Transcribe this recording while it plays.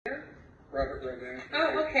Robert Roldan.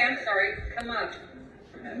 Oh, okay, I'm sorry. Come up.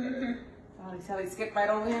 Oh, so he skipped right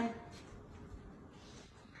over him?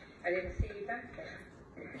 I didn't see you back there.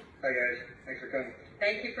 Hi guys, thanks for coming.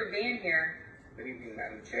 Thank you for being here. Good evening,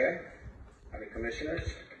 Madam Chair, County Commissioners.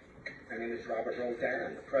 My name is Robert Roldan.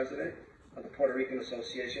 I'm the President of the Puerto Rican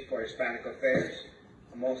Association for Hispanic Affairs.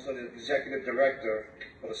 I'm also the Executive Director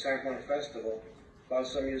for the San Juan Festival,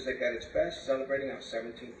 Salsa Music at its Best, celebrating our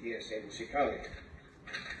 17th year in St. Lucie County.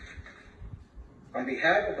 On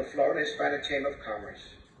behalf of the Florida Hispanic Chamber of Commerce,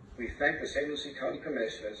 we thank the St. Lucie County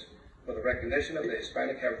Commissioners for the recognition of the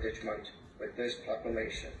Hispanic Heritage Month with this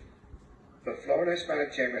proclamation. The Florida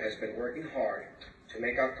Hispanic Chamber has been working hard to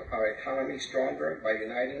make our economy stronger by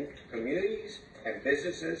uniting communities and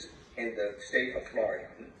businesses in the state of Florida.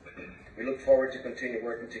 We look forward to continue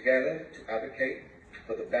working together to advocate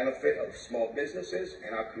for the benefit of small businesses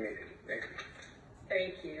and our community. Thank you.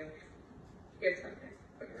 Thank you. Here's something.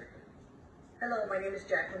 Hello, my name is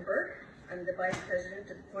Jacqueline Burke. I'm the Vice President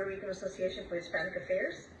of the Puerto Rican Association for Hispanic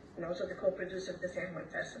Affairs and also the co-producer of the San Juan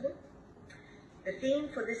Festival. The theme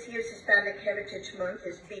for this year's Hispanic Heritage Month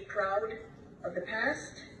is Be Proud of the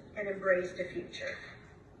Past and Embrace the Future.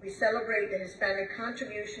 We celebrate the Hispanic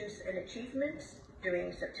contributions and achievements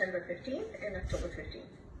during September 15th and October 15th.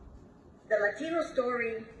 The Latino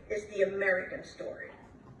story is the American story.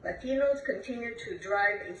 Latinos continue to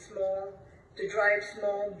drive small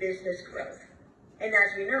business growth. And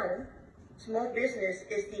as we know, small business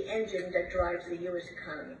is the engine that drives the U.S.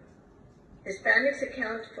 economy. Hispanics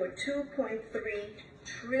account for $2.3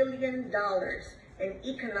 trillion in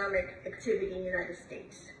economic activity in the United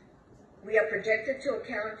States. We are projected to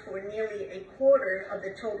account for nearly a quarter of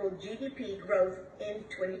the total GDP growth in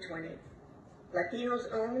 2020. Latinos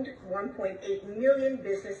owned 1.8 million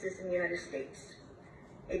businesses in the United States.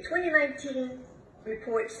 A 2019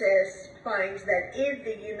 report finds that if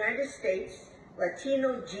the United States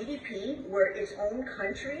Latino GDP were its own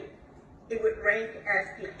country, it would rank as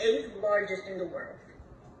the 8th largest in the world.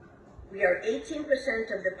 We are 18%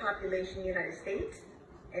 of the population in the United States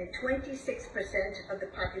and 26% of the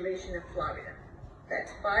population of Florida.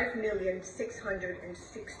 That's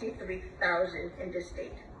 5,663,000 in this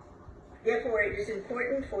state. Therefore, it is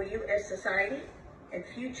important for U.S. society and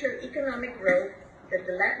future economic growth that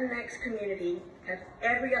the Latinx community have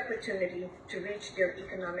every opportunity to reach their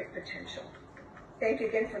economic potential. Thank you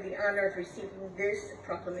again for the honor of receiving this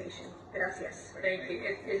proclamation. Gracias. Thank you.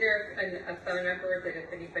 Is there a phone number that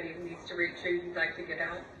if anybody needs to reach you, you'd like to get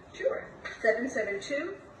out? Sure.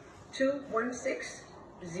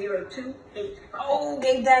 772-216-0285. Oh,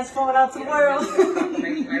 gave Dad's phone out to the world. I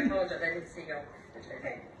apologize. I didn't see you.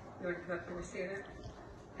 Okay. You want to come up and see that?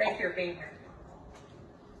 Thank you for being here.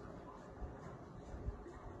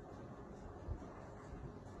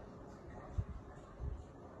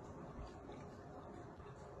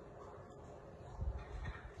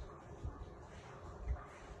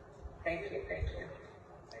 Thank you, thank you.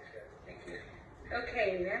 Thank you.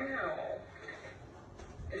 Okay, now,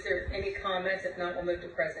 is there any comments? If not, we'll move to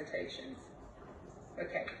presentations.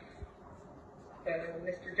 Okay. So,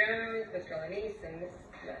 Mr. Jones, Mr. Lanise, and Ms.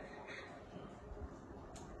 Smith.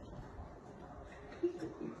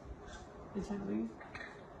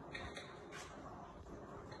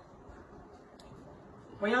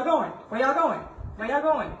 Where y'all going? Where y'all going? Where y'all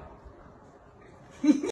going?